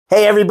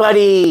Hey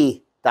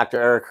everybody,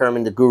 Dr. Eric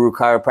Herman, the Guru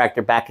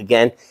Chiropractor, back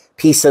again.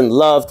 Peace and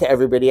love to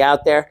everybody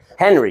out there.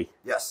 Henry.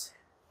 Yes.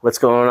 What's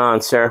going on,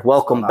 sir?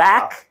 Welcome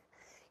back.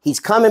 He's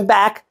coming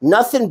back.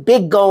 Nothing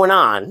big going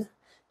on.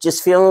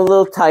 Just feeling a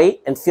little tight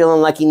and feeling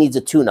like he needs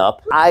a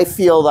tune-up. I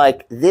feel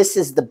like this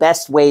is the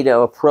best way to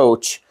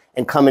approach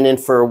and coming in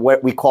for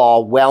what we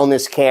call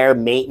wellness care,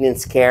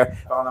 maintenance care.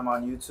 Found him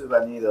on YouTube.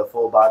 I need a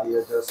full body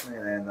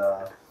adjustment and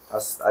I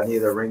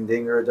need a ring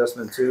dinger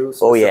adjustment too,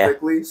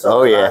 specifically.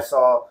 Oh yeah. I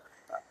saw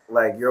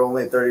like you're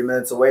only 30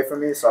 minutes away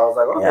from me, so I was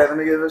like, okay, let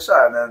me give it a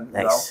shot. And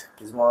then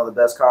he's one of the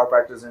best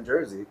chiropractors in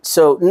Jersey.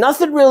 So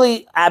nothing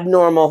really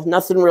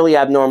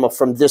abnormal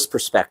from this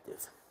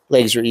perspective.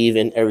 Legs are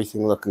even,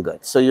 everything looking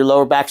good. So your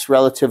lower back's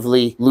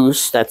relatively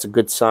loose. That's a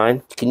good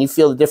sign. Can you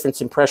feel the difference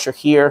in pressure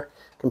here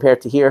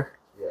compared to here?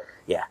 Yeah.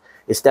 Yeah,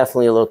 it's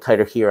definitely a little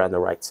tighter here on the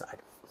right side.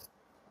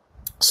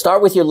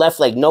 Start with your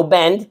left leg, no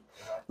bend.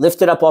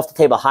 Lift it up off the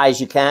table high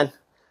as you can.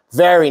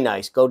 Very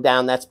nice. Go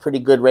down. That's pretty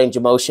good range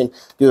of motion.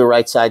 Do the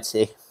right side,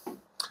 see.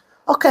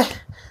 Okay.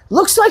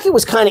 Looks like it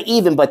was kind of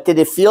even, but did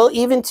it feel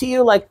even to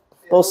you, like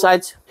both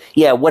sides?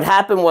 Yeah, what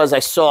happened was I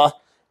saw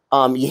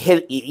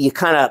you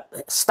kind of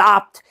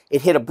stopped.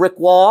 It hit a brick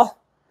wall.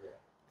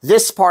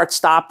 This part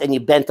stopped, and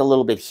you bent a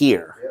little bit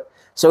here.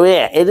 So,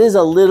 yeah, it is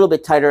a little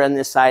bit tighter on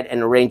this side,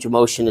 and the range of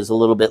motion is a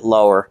little bit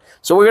lower.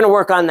 So we're going to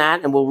work on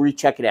that, and we'll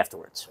recheck it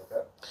afterwards.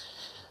 Okay.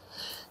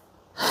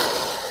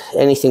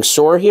 Anything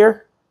sore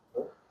here?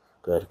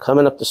 Good.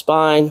 Coming up the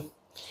spine.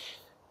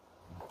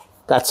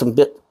 Got some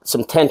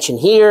tension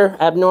here,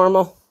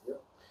 abnormal.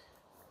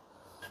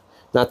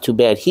 Not too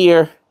bad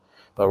here,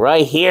 but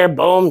right here,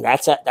 boom.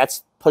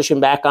 That's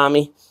pushing back on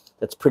me.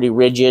 That's pretty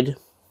rigid.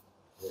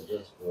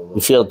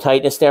 You feel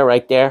tightness there,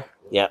 right there.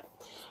 Yeah.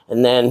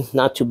 And then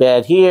not too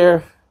bad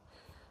here.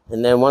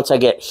 And then once I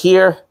get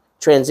here,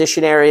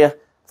 transition area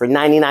for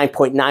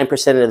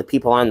 99.9% of the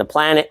people on the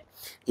planet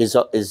is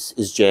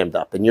jammed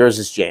up, and yours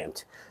is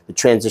jammed. The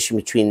transition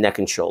between neck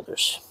and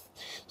shoulders.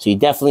 So you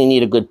definitely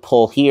need a good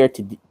pull here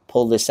to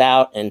pull this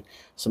out, and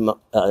some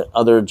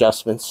other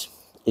adjustments.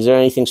 Is there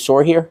anything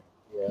sore here?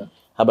 Yeah.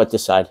 How about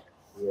this side?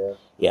 Yeah.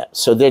 Yeah.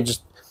 So they're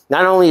just,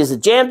 not only is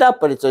it jammed up,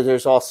 but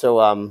there's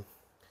also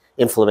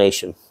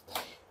inflammation.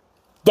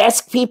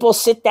 Desk people,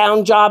 sit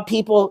down job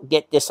people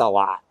get this a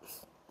lot.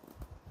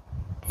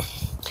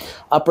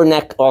 Upper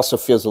neck also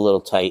feels a little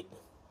tight.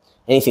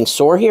 Anything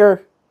sore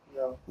here?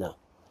 No. No.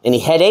 Any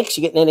headaches?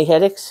 You getting any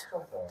headaches?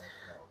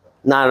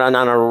 Not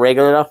on a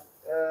regular though?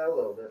 A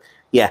little bit.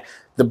 Yeah.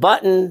 The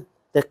button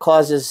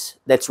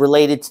that's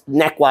related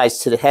neck-wise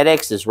to the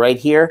headaches is right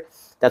here.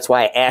 That's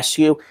why I asked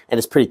you, and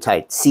it's pretty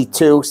tight.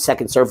 C2,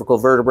 second cervical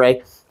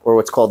vertebrae, or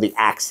what's called the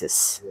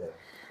axis,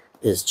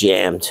 is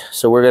jammed.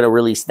 So we're going to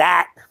release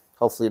that.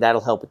 Hopefully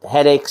that'll help with the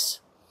headaches.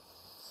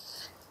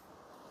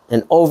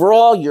 And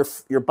overall,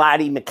 your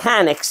body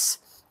mechanics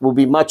will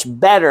be much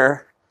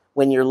better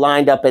when you're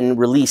lined up and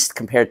released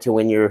compared to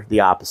when you're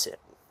the opposite.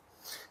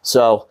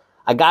 So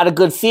I got a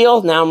good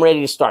feel. Now I'm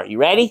ready to start. You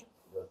ready?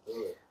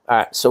 All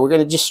right, so we're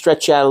going to just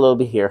stretch out a little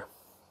bit here.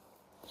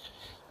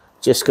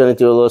 Just going to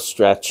do a little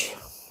stretch.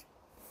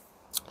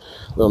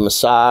 A little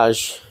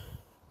massage. A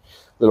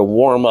little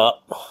warm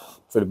up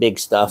for the big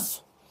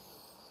stuff.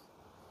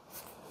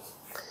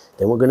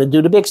 Then we're going to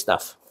do the big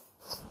stuff.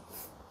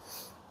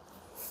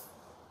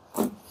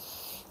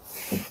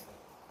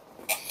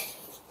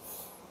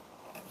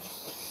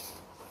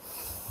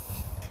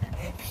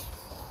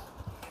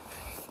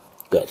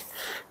 Good.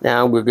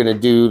 Now we're going to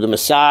do the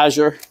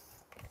massager.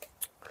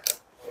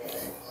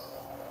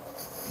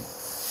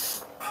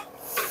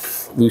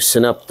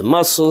 Loosen up the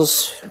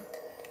muscles. I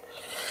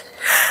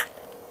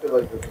feel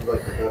like this is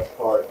like the best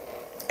part.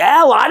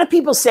 Yeah, a lot of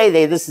people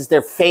say this is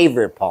their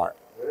favorite part.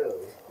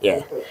 Really?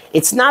 Yeah.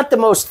 It's not the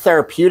most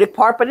therapeutic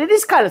part, but it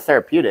is kind of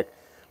therapeutic.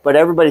 But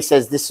everybody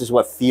says this is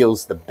what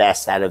feels the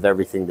best out of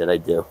everything that I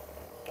do.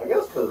 I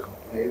guess because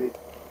maybe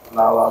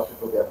not a lot of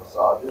people get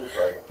massages.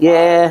 Like,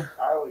 yeah.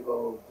 I only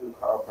go do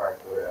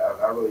chiropractor.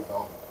 I really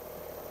don't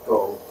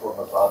go for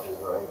massages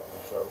or anything.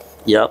 So.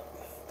 Yep.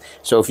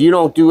 So if you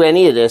don't do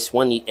any of this,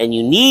 and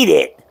you need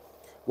it,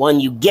 when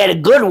you get a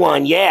good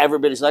one, yeah,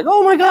 everybody's like,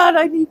 oh my God,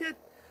 I need that.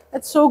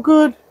 That's so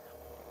good.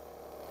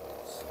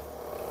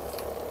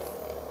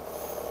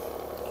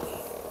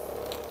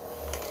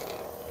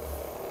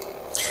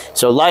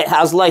 So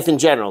how's life in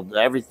general?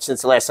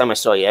 Since the last time I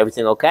saw you,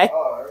 everything okay?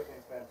 Oh,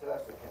 everything's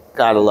fantastic.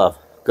 Gotta love.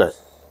 Good.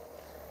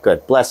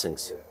 Good.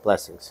 Blessings. Yeah.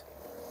 Blessings.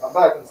 I'm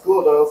back in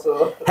school though,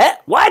 so. Hey,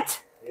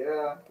 what?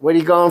 Yeah. What are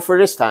you going for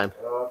this time?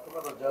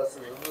 Criminal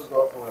justice. I'm just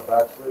going for my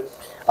bachelor's.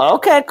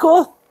 Okay,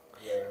 cool.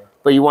 Yeah.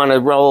 But you want to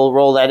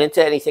roll that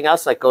into anything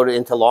else, like go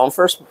into law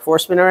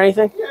enforcement or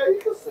anything? Yeah, you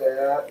can say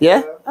that.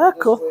 Yeah? Ah,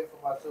 cool. Just wait for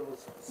my civil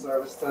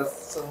service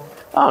test soon.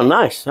 Oh,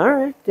 nice. All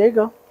right, there you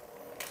go.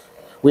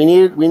 We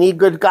need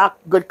good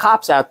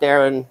cops out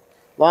there and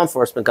law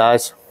enforcement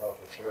guys. Oh,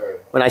 for sure.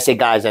 When I say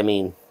guys, I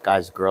mean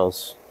guys,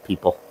 girls,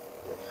 people.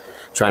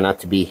 Try not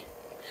to be.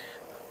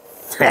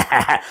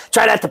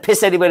 Try not to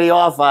piss anybody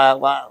off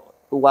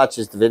who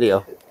watches the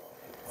video.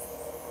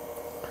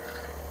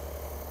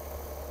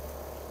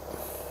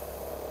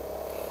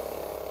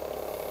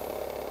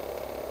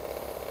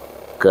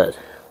 Good.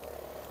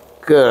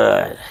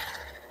 Good.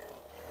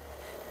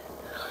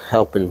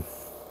 Helping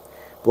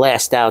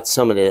blast out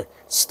some of the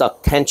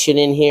stuck tension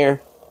in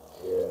here.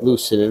 Yeah.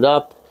 Loosen it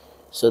up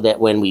so that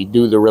when we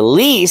do the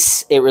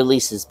release, it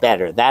releases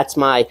better. That's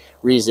my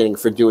reasoning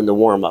for doing the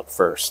warm-up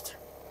first.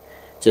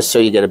 Just so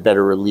you get a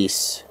better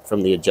release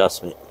from the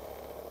adjustment.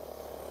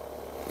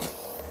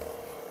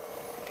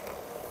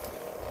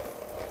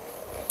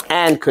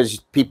 And because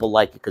people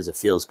like it because it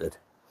feels good.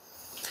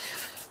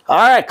 All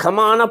right, come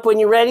on up when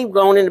you're ready. We're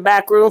going in the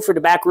back room for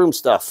the back room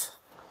stuff.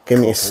 Give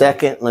me a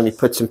second. Let me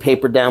put some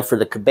paper down for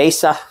the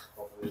cabeza.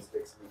 Hopefully this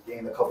makes me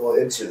gain a couple of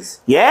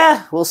inches.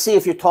 Yeah, we'll see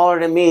if you're taller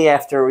than me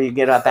after we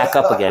get back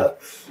up again.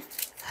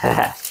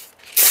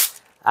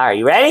 All right,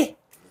 you ready?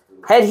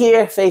 Head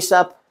here, face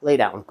up, lay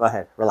down. Go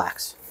ahead,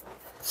 relax.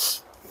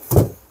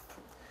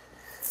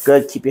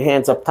 Good, keep your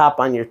hands up top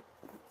on your,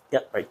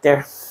 yep, right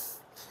there.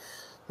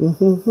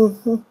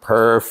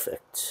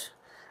 Perfect.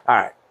 All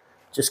right,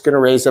 just gonna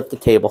raise up the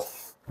table.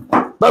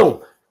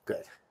 Boom,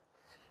 good.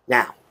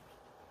 Now,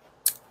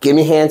 give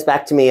me hands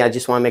back to me. I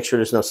just wanna make sure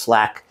there's no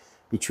slack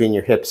between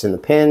your hips and the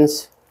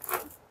pins.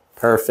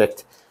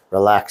 Perfect,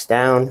 relax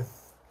down.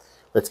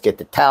 Let's get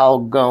the towel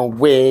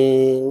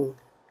going.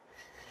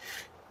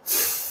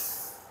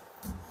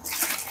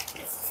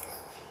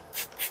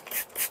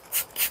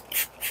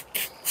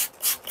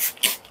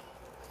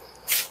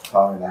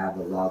 Probably gonna have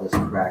the loudest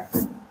crack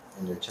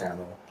in your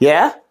channel.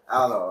 Yeah? I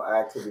don't know.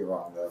 I could be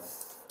wrong though.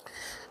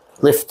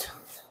 Lift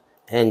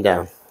and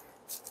down.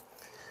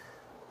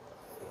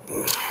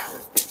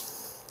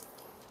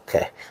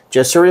 Okay.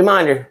 Just a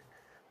reminder,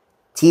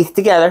 teeth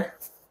together.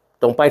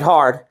 Don't bite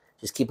hard.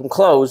 Just keep them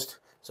closed.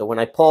 So when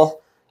I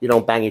pull, you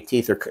don't bang your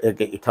teeth or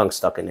get your tongue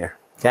stuck in there.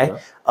 Okay?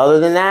 Other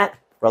than that,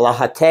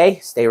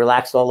 relajate. Stay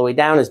relaxed all the way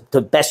down as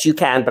the best you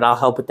can, but I'll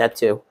help with that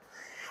too.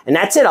 And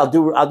that's it. I'll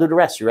do the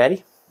rest. You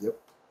ready? Yep.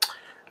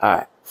 All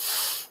right.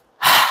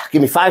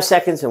 Give me 5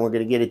 seconds and we're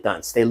going to get it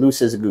done. Stay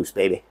loose as a goose,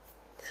 baby.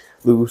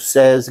 Loose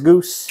as a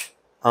goose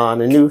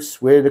on a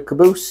noose with a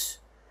caboose.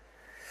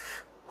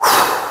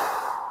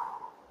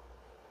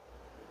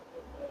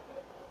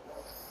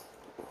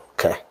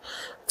 Okay.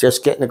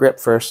 Just getting the grip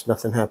first.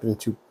 Nothing happening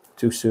too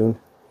soon.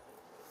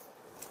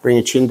 Bring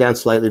your chin down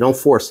slightly. Don't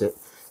force it.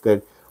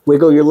 Good.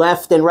 Wiggle your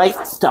left and right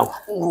toe.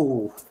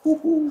 Ooh.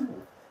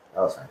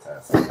 That was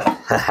fantastic.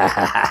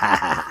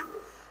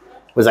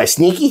 Was I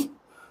sneaky?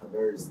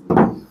 Very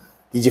sneaky.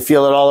 Did you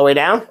feel it all the way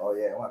down? Oh,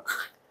 yeah.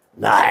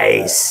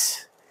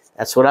 Nice.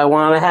 That's what I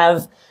want to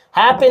have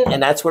happen,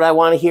 and that's what I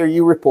want to hear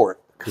you report,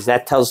 because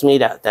that tells me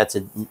that that's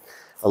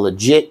a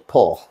legit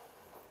pull.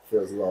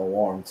 Feels a little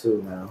warm,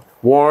 too, now.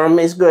 Warm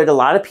is good. A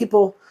lot of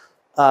people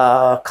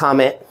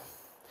comment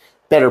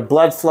better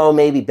blood flow,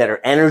 maybe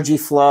better energy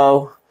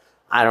flow.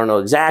 I don't know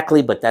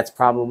exactly, but that's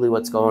probably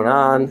what's going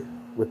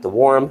on with the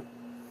warm.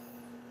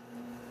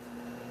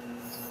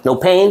 No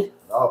pain?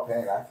 No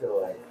pain. I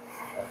feel like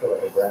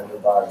a brand new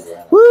body right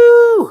now.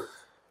 Woo!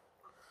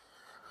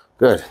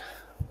 Good.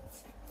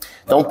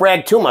 Don't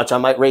brag too much. I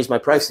might raise my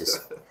prices.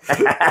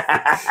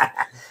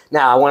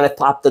 Now, I want to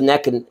pop the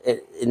neck and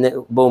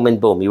boom and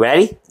boom. You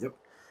ready? Yep.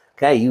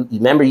 Okay. You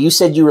remember you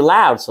said you were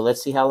loud, so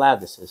let's see how loud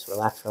this is.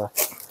 Relax,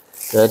 relax.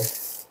 Good.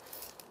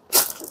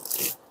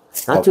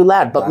 Not too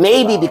loud, but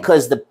maybe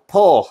because the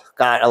pull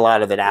got a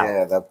lot of it out.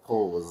 Yeah, that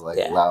pull was like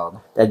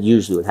loud. That's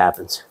usually what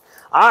happens.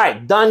 All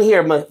right, done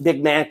here, my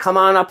big man. Come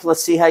on up.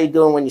 Let's see how you're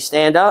doing when you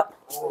stand up.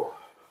 Oh.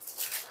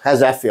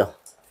 How's that feel?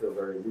 I feel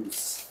very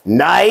loose.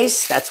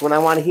 Nice. That's what I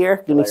want to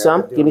hear. Give me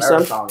some. Give me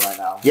some. Right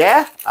now.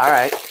 Yeah? All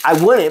right. I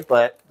wouldn't,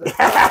 but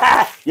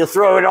you'll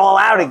throw it all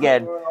out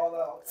again.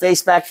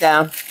 Face back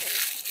down.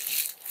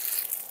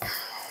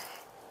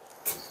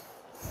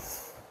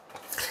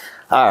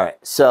 All right.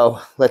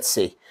 So let's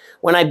see.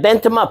 When I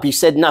bent him up, you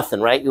said nothing,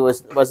 right? You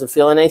wasn't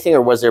feeling anything,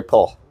 or was there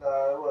pull?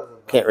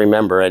 Can't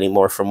remember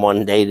anymore from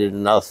one day to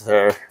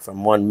another,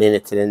 from 1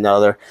 minute to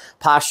another.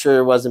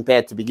 Posture wasn't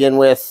bad to begin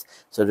with,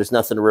 so there's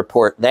nothing to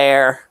report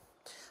there.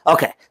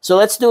 Okay, so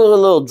let's do a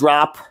little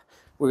drop.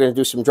 We're going to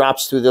do some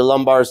drops through the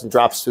lumbars and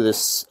drops through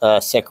this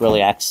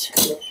sacroiliacs.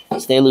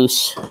 Stay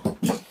loose.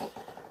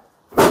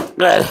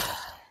 Good.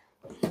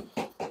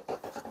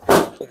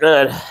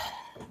 Good.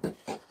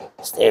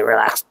 Stay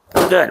relaxed.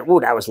 Good.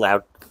 Ooh, that was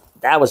loud.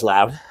 That was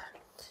loud.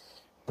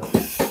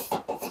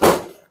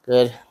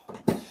 Good.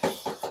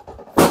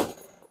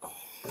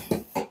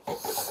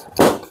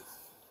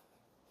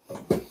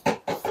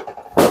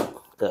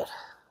 Good.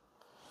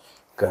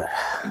 Good.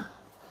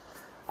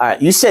 All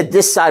right. You said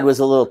this side was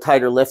a little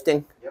tighter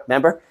lifting. Yep.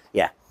 Remember?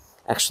 Yeah.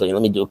 Actually,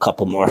 let me do a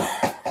couple more.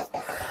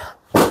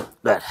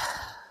 Good.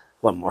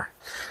 One more.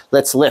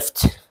 Let's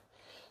lift.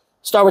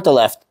 Start with the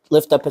left.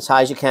 Lift up as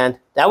high as you can.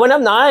 That went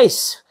up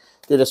nice.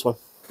 Do this one.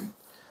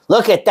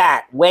 Look at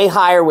that. Way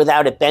higher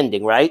without it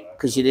bending, right?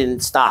 Because you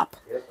didn't stop.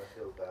 Yep, I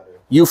feel better.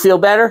 You feel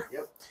better?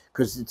 Yep.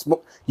 Because it's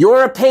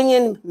your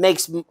opinion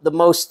makes the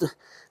most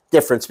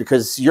difference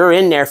because you're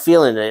in there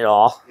feeling it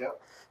all.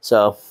 Yep.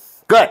 So,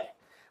 good.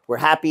 We're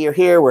happy you're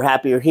here. We're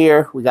happy you're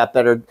here. We got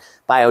better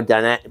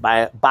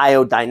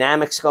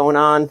biodynamics going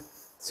on.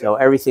 So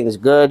everything is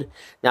good.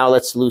 Now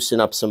let's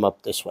loosen up some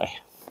up this way.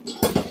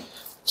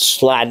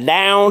 Slide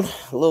down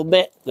a little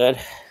bit. Good.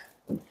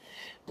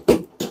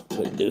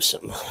 Gonna do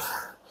some.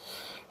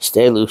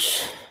 Stay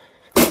loose.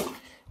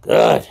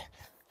 Good.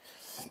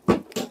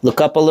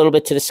 Look up a little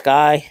bit to the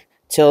sky.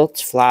 Tilt,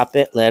 flop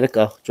it, let it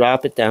go.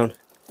 Drop it down.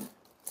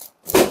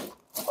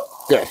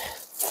 Good.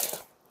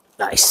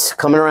 Nice.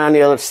 Coming around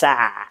the other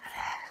side.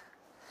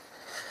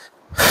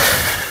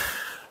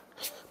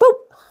 Boop.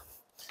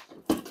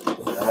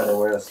 I had to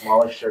wear a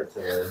smaller shirt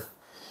today.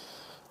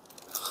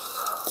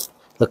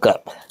 Look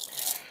up.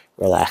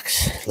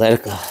 Relax. Let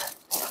it go.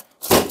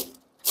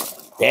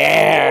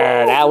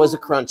 There. That was a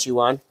crunchy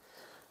one.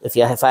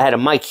 If I had a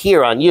mic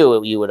here on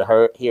you, you would have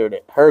heard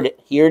it.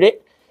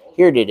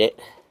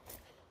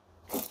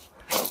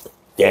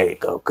 There you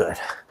go. Good.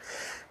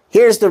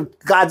 Here's the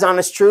God's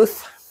honest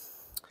truth.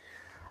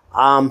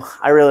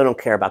 I really don't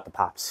care about the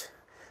pops.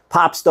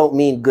 Pops don't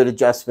mean good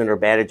adjustment or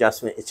bad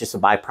adjustment. It's just a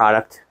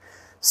byproduct.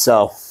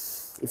 So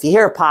if you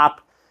hear a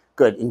pop,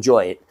 good,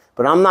 enjoy it.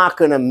 But I'm not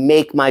going to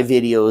make my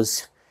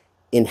videos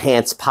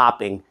enhance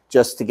popping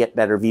just to get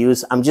better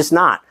views. I'm just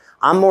not.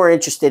 I'm more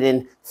interested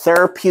in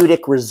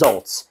therapeutic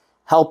results,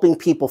 helping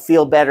people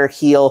feel better,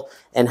 heal,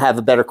 and have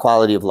a better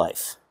quality of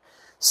life.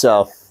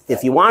 So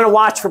if you want to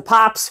watch for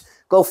pops,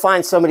 go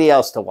find somebody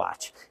else to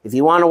watch. If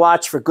you want to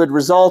watch for good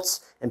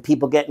results and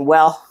people getting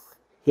well,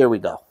 here we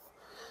go.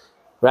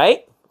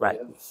 Right? Right.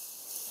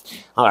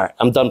 All right,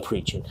 I'm done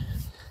preaching.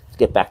 Let's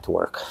get back to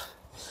work.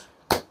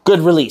 Good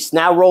release.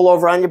 Now roll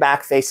over on your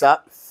back, face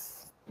up.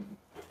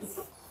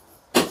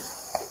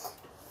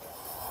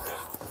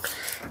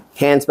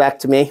 Hands back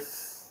to me.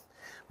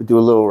 We do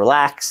a little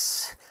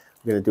relax.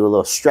 We're going to do a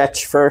little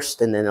stretch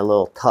first and then a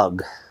little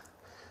tug.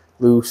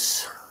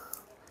 Loose,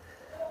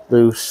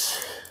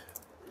 loose,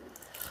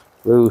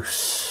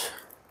 loose,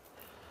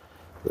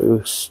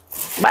 loose.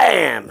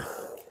 Bam!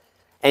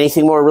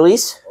 Anything more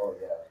release? Oh,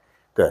 yeah.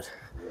 Good.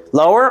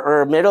 Lower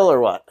or middle or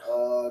what?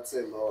 I'd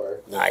say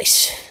lower.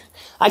 Nice.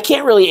 I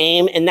can't really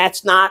aim, and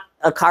that's not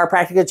a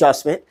chiropractic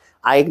adjustment.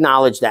 I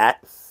acknowledge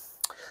that.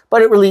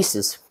 But it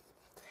releases,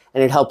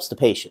 and it helps the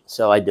patient,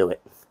 so I do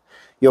it.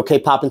 You okay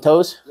popping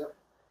toes? Yep.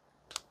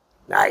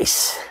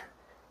 Nice.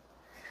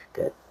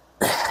 Good.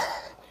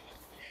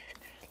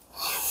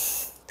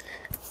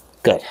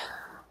 Good.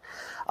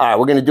 All right,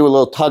 we're going to do a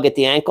little tug at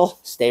the ankle.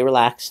 Stay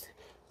relaxed.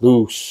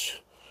 Loose.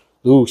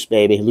 Loose,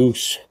 baby.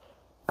 Loose.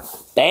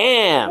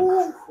 Bam!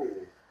 Ooh.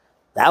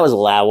 That was a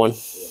loud one.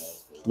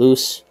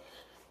 Loose.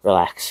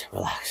 Relax.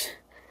 Relax.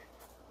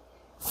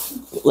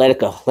 Let it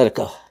go. Let it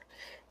go.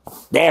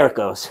 There it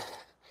goes.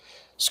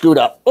 Scoot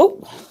up.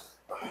 Oh.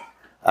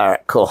 All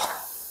right, cool.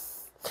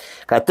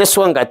 Got this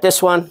one. Got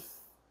this one.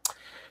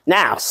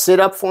 Now, sit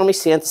up for me.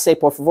 Siéntese,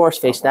 por favor.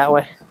 Face that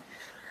way.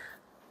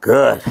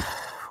 Good.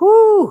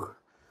 Woo.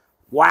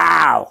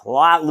 Wow. A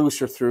lot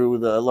looser through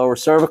the lower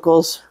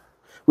cervicals.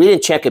 We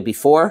didn't check it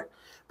before,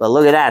 but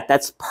look at that.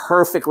 That's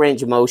perfect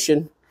range of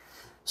motion.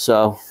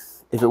 So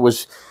if it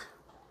was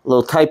a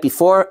little tight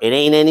before, it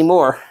ain't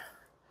anymore.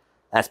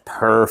 That's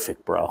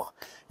perfect, bro.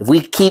 If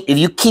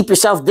you keep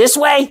yourself this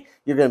way,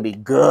 you're going to be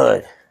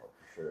good.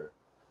 Sure.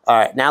 All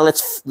right, now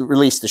let's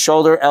release the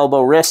shoulder,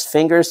 elbow, wrist,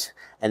 fingers,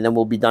 and then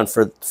we'll be done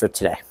for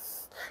today.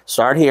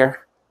 Start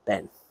here,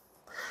 bend.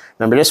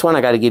 Remember this one?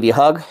 I got to give you a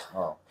hug.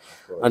 Oh,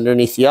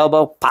 underneath the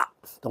elbow, pop.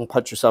 Don't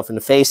punch yourself in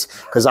the face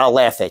because I'll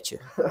laugh at you.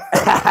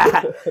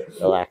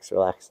 Relax,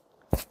 relax.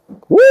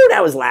 Woo,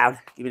 that was loud.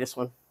 Give me this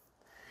one.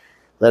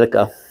 Let it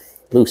go.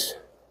 Loose.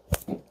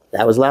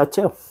 That was loud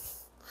too.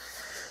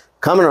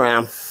 Coming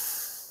around.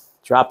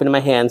 Drop into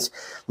my hands.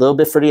 A little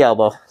bit for the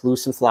elbow.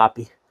 Loose and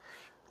floppy.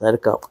 Let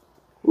it go.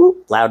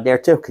 Woo, loud there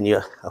too. Can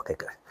you? Okay,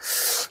 good.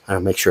 I'll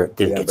make sure it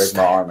didn't get break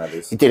stuck. my arm at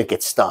least. It didn't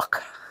get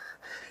stuck.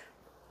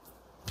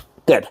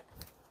 Good.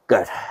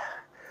 Good.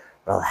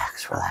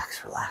 Relax,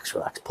 relax, relax,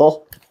 relax.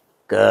 Pull.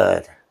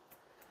 Good.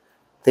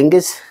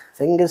 Fingers,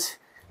 fingers,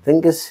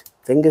 fingers,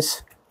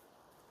 fingers.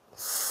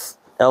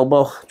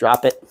 Elbow,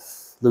 drop it.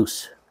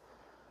 Loose.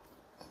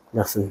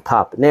 Nothing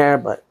popping there,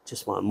 but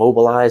just want to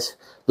mobilize.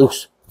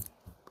 Loose.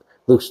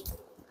 Loose.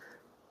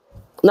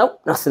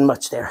 Nope, nothing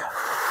much there.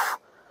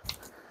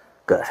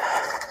 Good.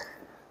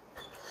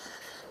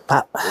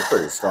 Pop. You're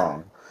pretty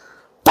strong.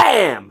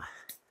 Bam!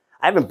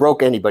 I haven't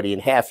broke anybody in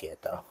half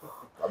yet, though.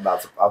 I'm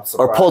surprised.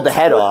 Or pulled the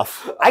head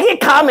off. I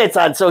get comments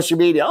on social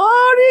media. Oh,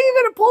 are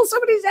you going to pull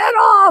somebody's head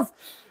off?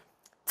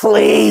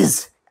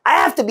 Please. I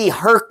have to be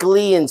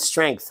Herculean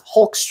strength,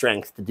 Hulk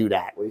strength to do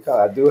that. Well,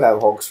 I do have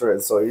Hulk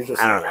strength, so you're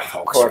just I don't have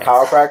Hulk for a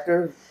strength.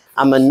 chiropractor?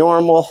 I'm a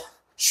normal,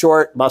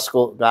 short,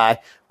 muscle guy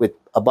with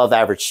above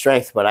average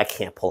strength, but I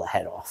can't pull a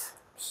head off.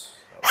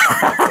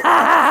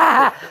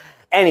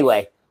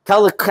 Anyway,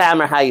 tell the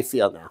camera how you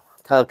feel now.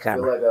 Tell the I feel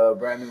camera. like a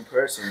brand new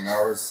person.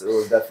 It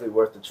was definitely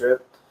worth the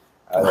trip.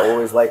 I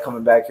always like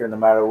coming back here no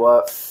matter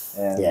what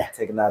and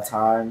taking that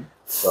time.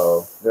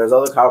 So there's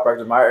other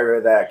chiropractors in my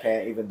area that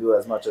can't even do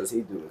as much as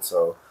he do.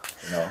 So,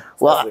 it's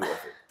definitely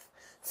worth it.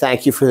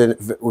 Thank you for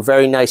the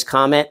very nice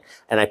comment,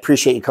 and I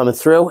appreciate you coming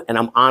through, and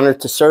I'm honored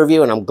to serve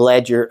you, and I'm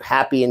glad you're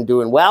happy and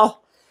doing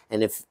well.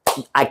 And if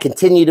I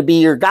continue to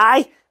be your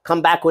guy,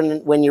 come back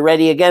when you're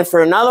ready again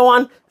for another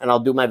one, and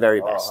I'll do my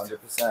very best.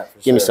 100%.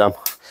 Give me some.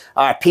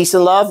 All right, peace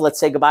and love. Let's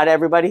say goodbye to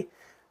everybody.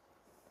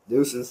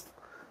 Deuces.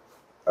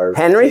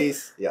 Henry?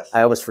 Peace. Yes.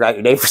 I almost forgot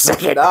your name for a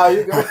second. No,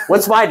 you good.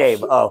 What's my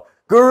name? Oh,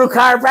 Guru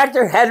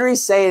Chiropractor. Henry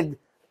saying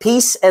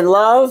peace and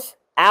love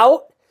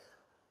out.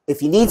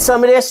 If you need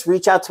some of this,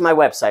 reach out to my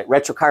website,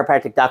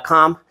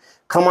 retrochiropractic.com.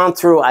 Come on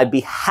through. I'd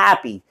be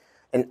happy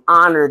and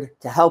honored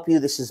to help you.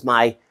 This is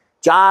my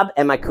job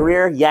and my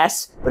career,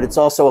 yes, but it's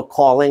also a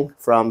calling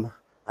from,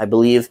 I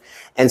believe.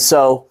 And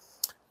so,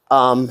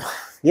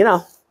 you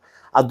know,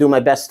 I'll do my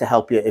best to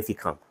help you if you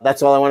come.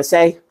 That's all I want to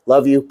say.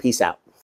 Love you. Peace out.